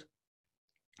household.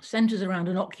 Centers around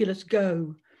an Oculus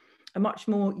Go, a much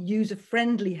more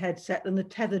user-friendly headset than the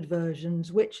tethered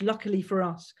versions, which luckily for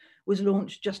us was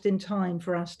launched just in time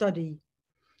for our study.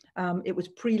 It was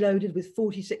preloaded with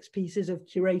 46 pieces of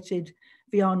curated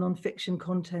VR non-fiction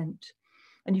content.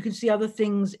 And you can see other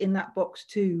things in that box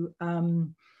too.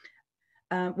 When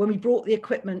we brought the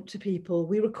equipment to people,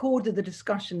 we recorded the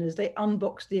discussion as they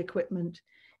unboxed the equipment,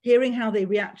 hearing how they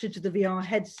reacted to the VR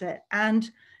headset.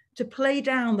 And to play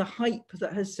down the hype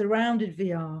that has surrounded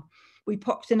VR, we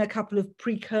popped in a couple of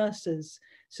precursors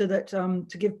so that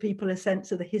to give people a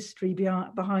sense of the history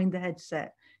behind the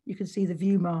headset. You can see the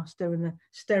Viewmaster and the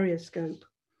stereoscope.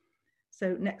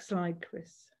 So next slide,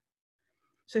 Chris.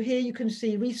 So here you can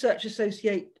see Research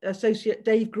Associate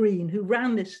Dave Green, who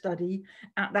ran this study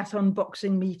at that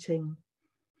unboxing meeting.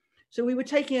 So we were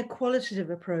taking a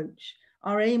qualitative approach.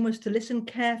 Our aim was to listen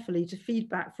carefully to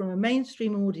feedback from a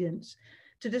mainstream audience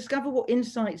to discover what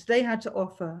insights they had to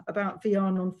offer about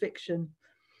VR non-fiction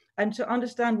and to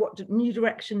understand what new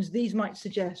directions these might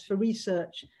suggest for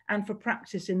research and for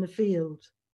practice in the field.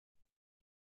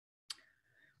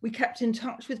 We kept in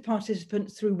touch with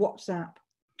participants through WhatsApp.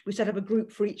 We set up a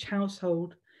group for each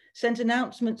household, sent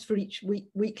announcements for each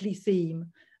weekly theme,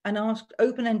 and asked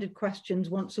open-ended questions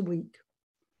once a week.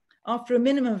 After a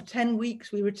minimum of 10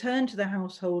 weeks, we returned to the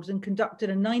households and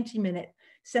conducted a 90-minute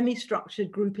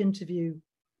semi-structured group interview.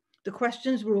 The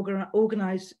questions were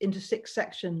organized into 6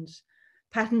 sections: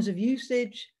 patterns of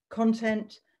usage,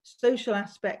 content, social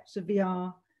aspects of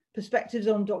VR, perspectives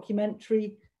on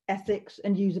documentary, ethics,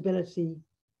 and usability.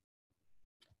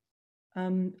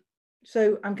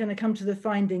 So I'm going to come to the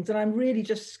findings, and I'm really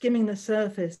just skimming the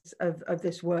surface of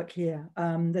this work here.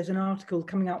 There's an article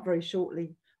coming out very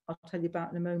shortly, I'll tell you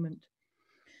about in a moment.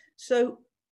 So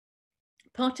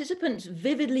participants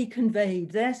vividly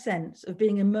conveyed their sense of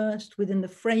being immersed within the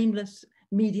frameless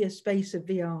media space of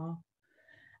VR.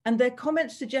 And their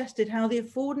comments suggested how the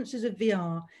affordances of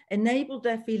VR enabled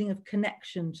their feeling of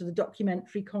connection to the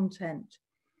documentary content.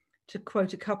 To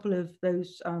quote a couple of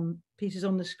those pieces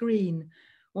on the screen,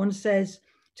 one says,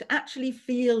 to actually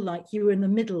feel like you were in the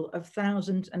middle of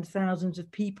thousands and thousands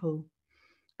of people.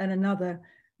 And another,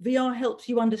 VR helps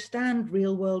you understand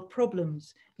real world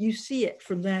problems. You see it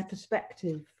from their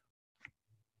perspective.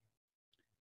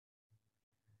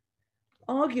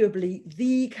 Arguably,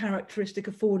 the characteristic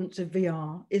affordance of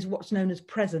VR is what's known as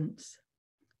presence,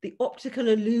 the optical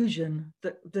illusion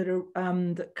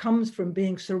that comes from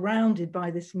being surrounded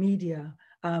by this media,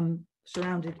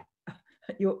 surrounded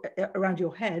around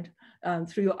your head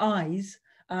through your eyes,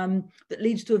 that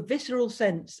leads to a visceral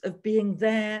sense of being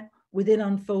there within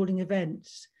unfolding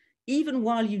events, even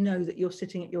while you know that you're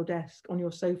sitting at your desk, on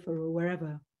your sofa, or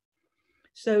wherever.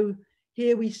 So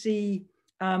here we see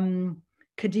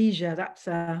Khadija, that's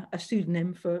a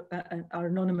pseudonym for our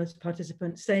anonymous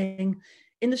participant, saying,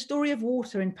 in the story of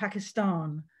water in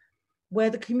Pakistan,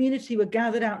 where the community were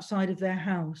gathered outside of their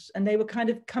house and they were kind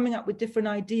of coming up with different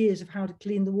ideas of how to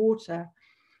clean the water,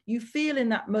 you feel in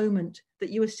that moment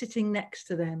that you are sitting next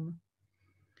to them.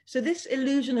 So this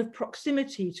illusion of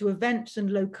proximity to events and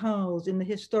locales in the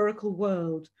historical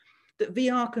world that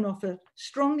VR can offer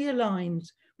strongly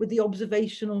aligns with the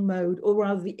observational mode, or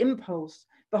rather the impulse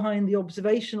behind the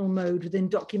observational mode within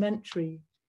documentary.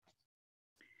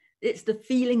 It's the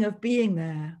feeling of being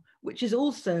there, which is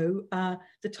also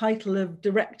the title of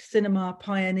direct cinema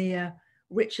pioneer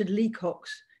Richard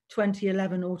Leacock's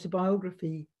 2011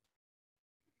 autobiography.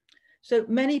 So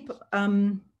many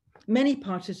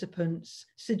participants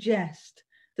suggest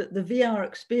that the VR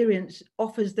experience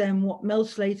offers them what Mel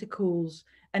Slater calls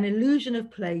an illusion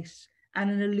of place and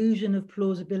an illusion of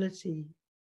plausibility.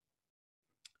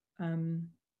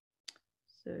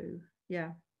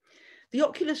 The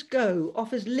Oculus Go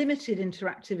offers limited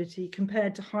interactivity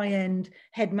compared to high-end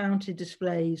head-mounted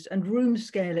displays and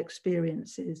room-scale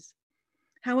experiences.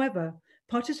 However,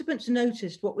 participants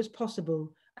noticed what was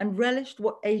possible and relished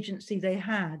what agency they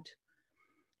had.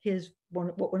 Here's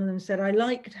what one of them said: I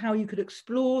liked how you could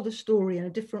explore the story in a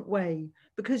different way.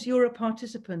 Because you're a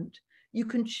participant, you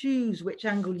can choose which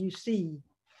angle you see.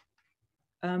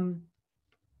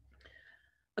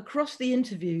 Across the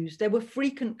interviews, there were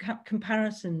frequent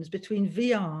comparisons between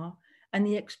VR and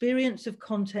the experience of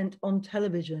content on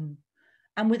television.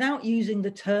 And without using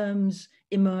the terms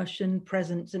immersion,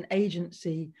 presence, and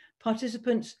agency,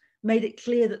 participants made it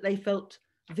clear that they felt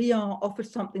VR offered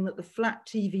something that the flat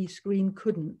TV screen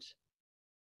couldn't.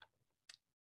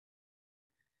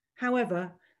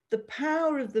 However, the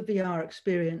power of the VR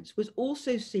experience was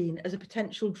also seen as a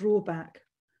potential drawback.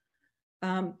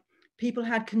 People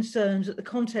had concerns that the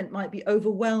content might be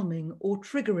overwhelming or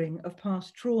triggering of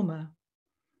past trauma.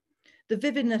 The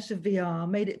vividness of VR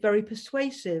made it very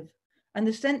persuasive, and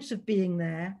the sense of being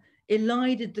there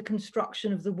elided the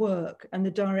construction of the work and the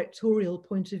directorial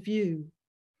point of view.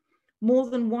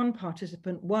 More than one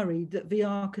participant worried that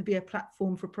VR could be a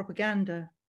platform for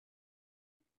propaganda.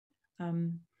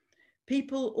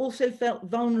 People also felt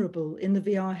vulnerable in the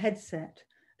VR headset,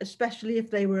 especially if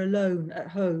they were alone at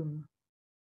home.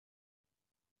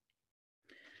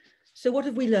 So what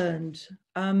have we learned?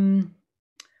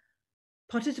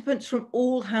 Participants from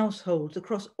all households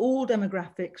across all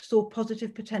demographics saw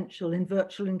positive potential in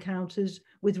virtual encounters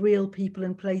with real people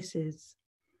and places.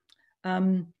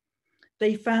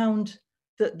 They found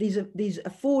that these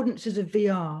affordances of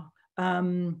VR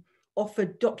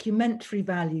offered documentary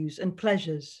values and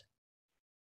pleasures.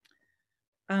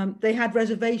 They had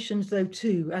reservations, though,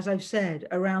 too, as I've said,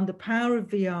 around the power of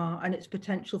VR and its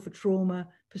potential for trauma,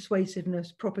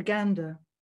 persuasiveness, propaganda.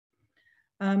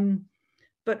 But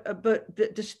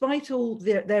despite all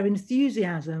their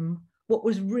enthusiasm, what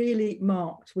was really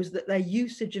marked was that their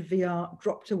usage of VR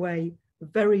dropped away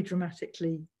very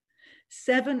dramatically.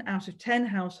 7 out of 10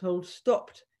 households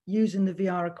stopped using the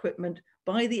VR equipment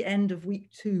by the end of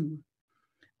week 2.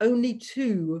 Only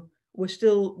 2 were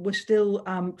still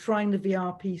trying the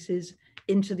VR pieces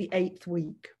into the 8th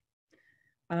week.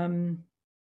 And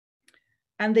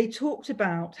they talked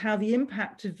about how the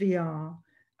impact of VR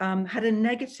had a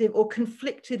negative or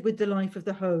conflicted with the life of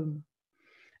the home.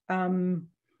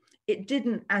 It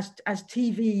didn't, as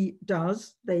TV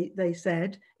does, they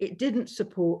said, it didn't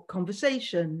support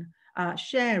conversation,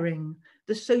 sharing,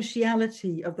 the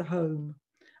sociality of the home.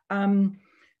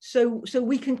 So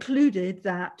we concluded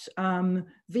that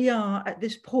VR at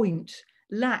this point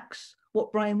lacks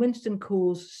what Brian Winston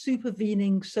calls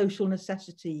supervening social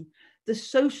necessity, the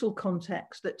social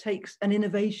context that takes an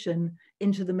innovation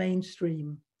into the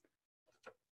mainstream.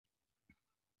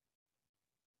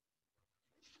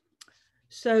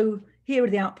 So here are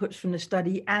the outputs from the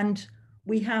study, and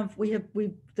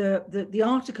the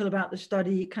article about the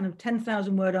study, kind of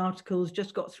 10,000 word articles,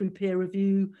 just got through peer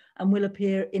review and will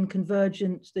appear in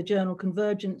Convergence, the journal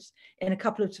Convergence, in a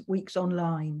couple of weeks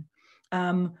online.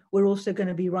 We're also going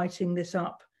to be writing this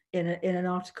up in an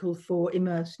article for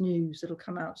Immersive News that'll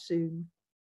come out soon.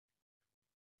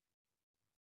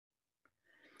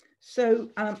 So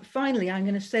finally, I'm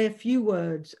going to say a few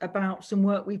words about some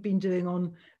work we've been doing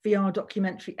on VR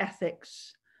documentary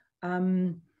ethics.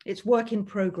 It's work in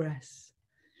progress.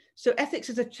 So ethics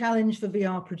is a challenge for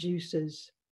VR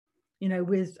producers, you know,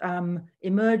 with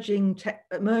emerging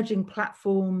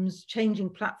platforms, changing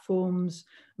platforms,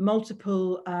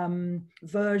 multiple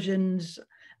versions.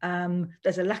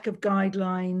 There's a lack of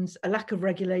guidelines, a lack of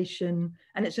regulation,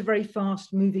 and it's a very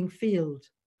fast moving field.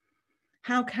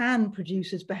 How can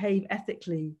producers behave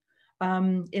ethically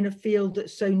in a field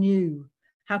that's so new?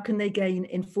 How can they gain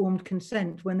informed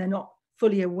consent when they're not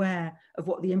fully aware of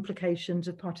what the implications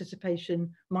of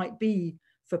participation might be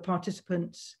for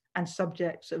participants and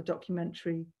subjects of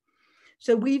documentary?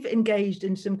 So we've engaged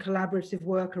in some collaborative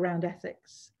work around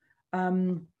ethics.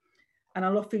 And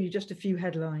I'll offer you just a few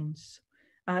headlines.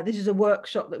 This is a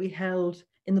workshop that we held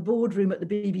in the boardroom at the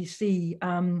BBC.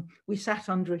 We sat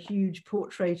under a huge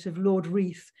portrait of Lord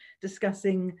Reith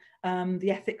discussing the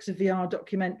ethics of VR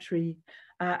documentary.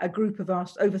 A group of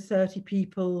us, over 30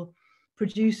 people,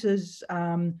 producers,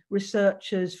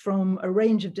 researchers from a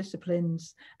range of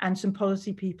disciplines, and some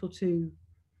policy people too.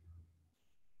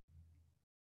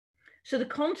 So the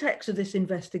context of this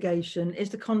investigation is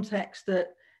the context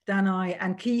that Danai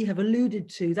and Key have alluded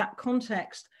to, that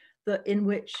context that in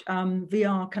which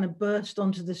VR kind of burst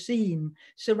onto the scene,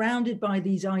 surrounded by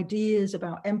these ideas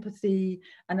about empathy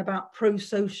and about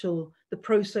the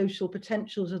pro-social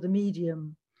potentials of the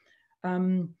medium.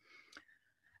 And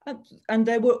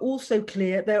there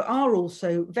are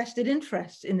also vested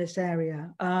interests in this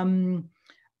area.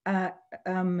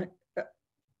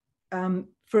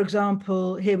 For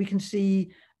example, here we can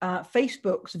see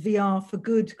Facebook's VR for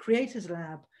Good Creators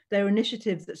Lab, their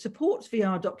initiative that supports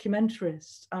VR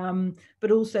documentarists,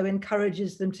 but also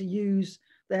encourages them to use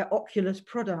their Oculus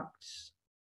products.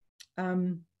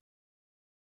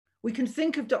 We can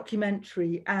think of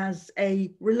documentary as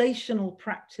a relational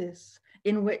practice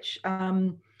in which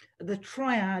the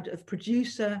triad of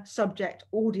producer, subject,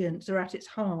 audience are at its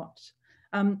heart.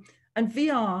 And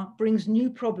VR brings new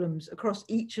problems across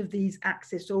each of these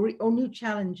axes or new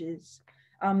challenges.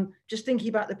 Just thinking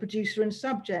about the producer and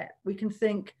subject, we can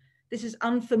think, this is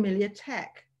unfamiliar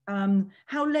tech.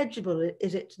 How legible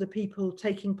is it to the people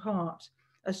taking part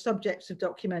as subjects of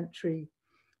documentary?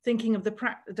 Thinking of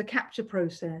the capture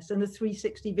process and the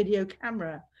 360 video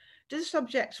camera. Do the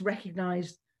subjects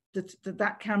recognize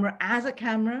that camera as a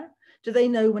camera? Do they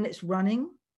know when it's running?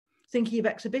 Thinking of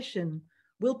exhibition,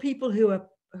 will people who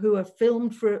are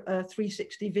filmed for a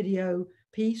 360 video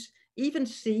piece even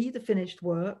see the finished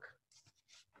work?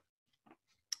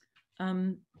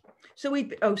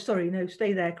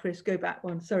 Stay there, Chris, go back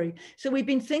one, sorry. So we've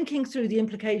been thinking through the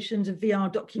implications of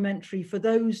VR documentary for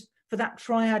that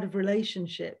triad of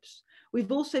relationships.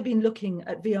 We've also been looking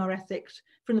at VR ethics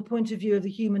from the point of view of the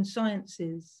human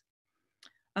sciences.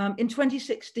 In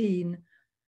 2016,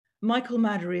 Michael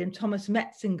Madery and Thomas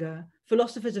Metzinger,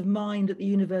 philosophers of mind at the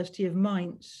University of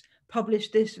Mainz,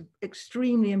 published this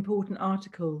extremely important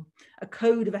article, A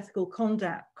Code of Ethical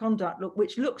Conduct,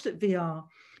 which looks at VR,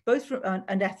 both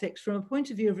and ethics from a point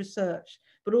of view of research,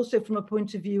 but also from a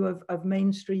point of view of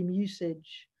mainstream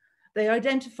usage. They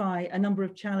identify a number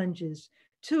of challenges,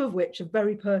 two of which are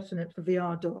very pertinent for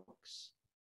VR docs.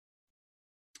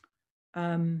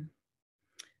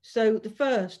 So the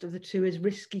first of the two is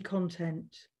risky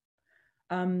content.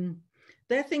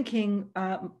 They're thinking,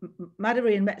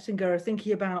 Madery and Metzinger are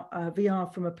thinking about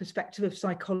VR from a perspective of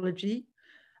psychology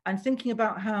and thinking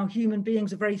about how human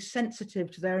beings are very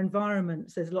sensitive to their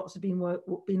environments. There's been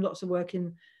lots of work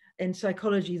in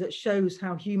psychology that shows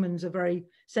how humans are very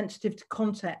sensitive to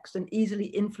context and easily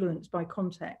influenced by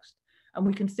context. And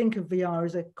we can think of VR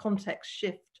as a context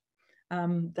shift,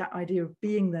 that idea of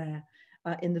being there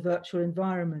in the virtual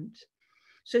environment.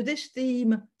 So this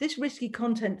risky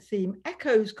content theme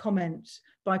echoes comments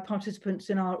by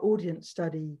participants in our audience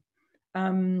study.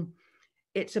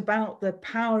 It's about the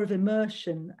power of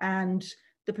immersion and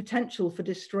the potential for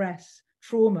distress,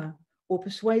 trauma, or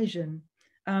persuasion.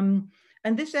 And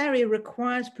this area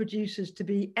requires producers to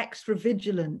be extra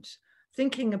vigilant,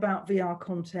 thinking about VR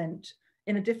content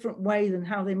in a different way than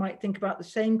how they might think about the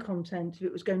same content if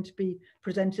it was going to be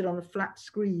presented on a flat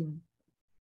screen.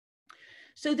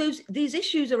 So these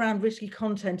issues around risky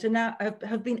content are now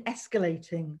have been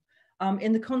escalating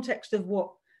in the context of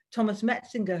what Thomas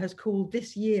Metzinger has called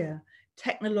this year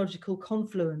technological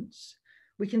confluence.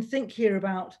 We can think here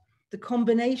about the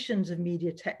combinations of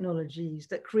media technologies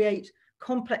that create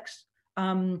complex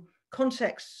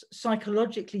contexts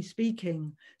psychologically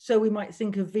speaking. So we might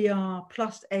think of VR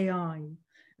plus AI,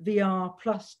 VR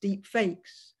plus deep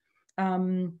fakes,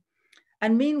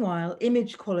 And meanwhile,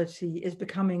 image quality is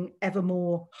becoming ever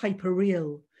more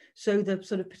hyper-real. So the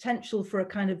sort of potential for a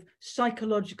kind of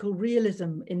psychological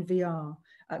realism in VR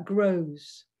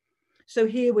grows. So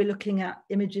here we're looking at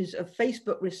images of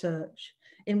Facebook research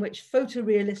in which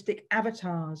photorealistic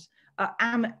avatars are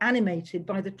animated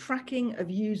by the tracking of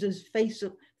users'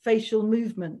 facial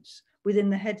movements within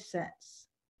the headsets.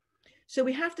 So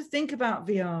we have to think about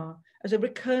VR as a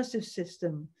recursive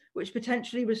system which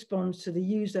potentially responds to the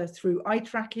user through eye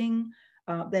tracking,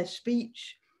 their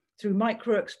speech, through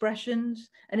micro expressions,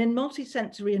 and in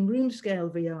multisensory and room scale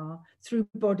VR through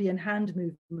body and hand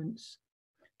movements.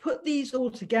 Put these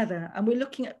all together and we're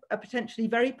looking at a potentially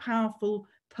very powerful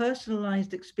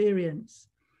personalized experience.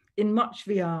 In much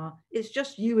VR, it's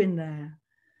just you in there.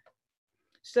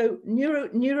 So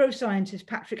neuroscientist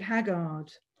Patrick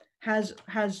Haggard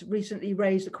has recently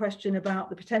raised a question about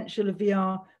the potential of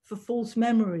VR for false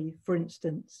memory, for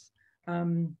instance.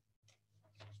 Yep.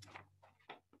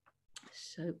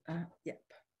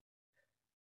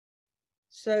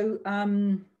 So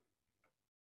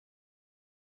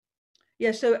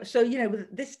yeah, so you know,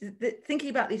 thinking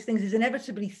about these things is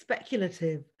inevitably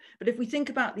speculative. But if we think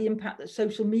about the impact that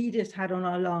social media has had on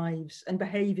our lives and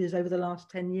behaviours over the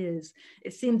last 10 years,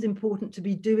 it seems important to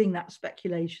be doing that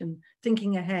speculation,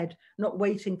 thinking ahead, not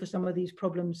waiting for some of these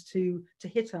problems to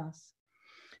hit us.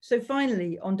 So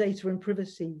finally, on data and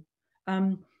privacy,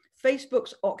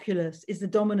 Facebook's Oculus is the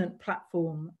dominant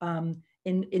platform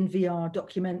in VR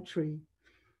documentary.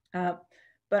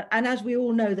 And as we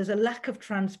all know, there's a lack of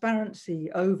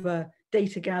transparency over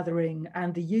data gathering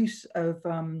and the use of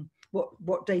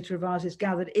what data of ours is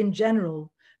gathered in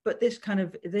general. But this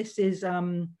is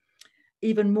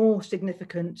even more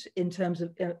significant in terms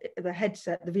of the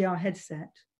headset, the VR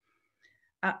headset.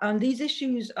 And these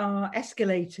issues are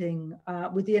escalating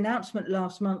with the announcement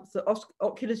last month that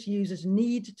Oculus users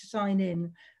need to sign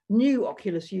in, new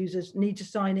Oculus users need to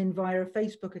sign in via a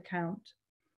Facebook account.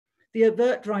 The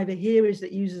overt driver here is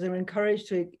that users are encouraged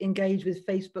to engage with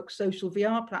Facebook's social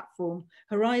VR platform,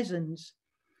 Horizons.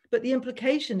 But the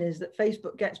implication is that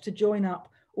Facebook gets to join up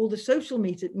all the social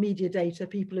media data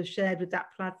people have shared with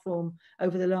that platform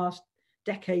over the last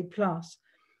decade plus,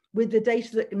 with the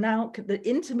data that the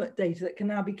intimate data that can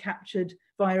now be captured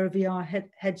via a VR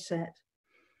headset.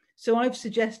 So I've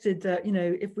suggested that, you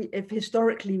know, if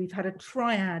historically we've had a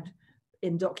triad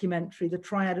in documentary, the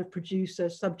triad of producer,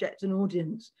 subject, and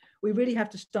audience, we really have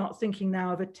to start thinking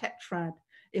now of a tetrad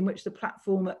in which the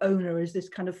platform owner is this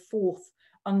kind of fourth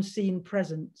unseen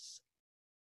presence.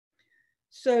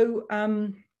 So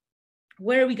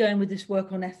where are we going with this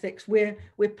work on ethics? We're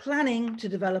planning to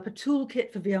develop a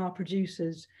toolkit for VR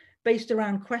producers based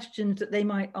around questions that they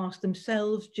might ask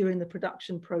themselves during the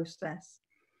production process.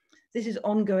 This is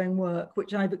ongoing work,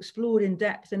 which I've explored in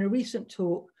depth in a recent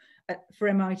talk for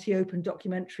MIT Open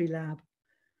Documentary Lab.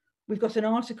 We've got an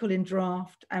article in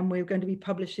draft and we're going to be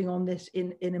publishing on this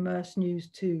in Immerse News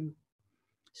too.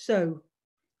 So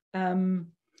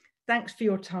thanks for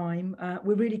your time.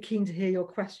 We're really keen to hear your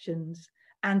questions,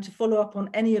 and to follow up on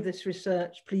any of this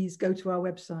research, please go to our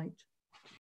website.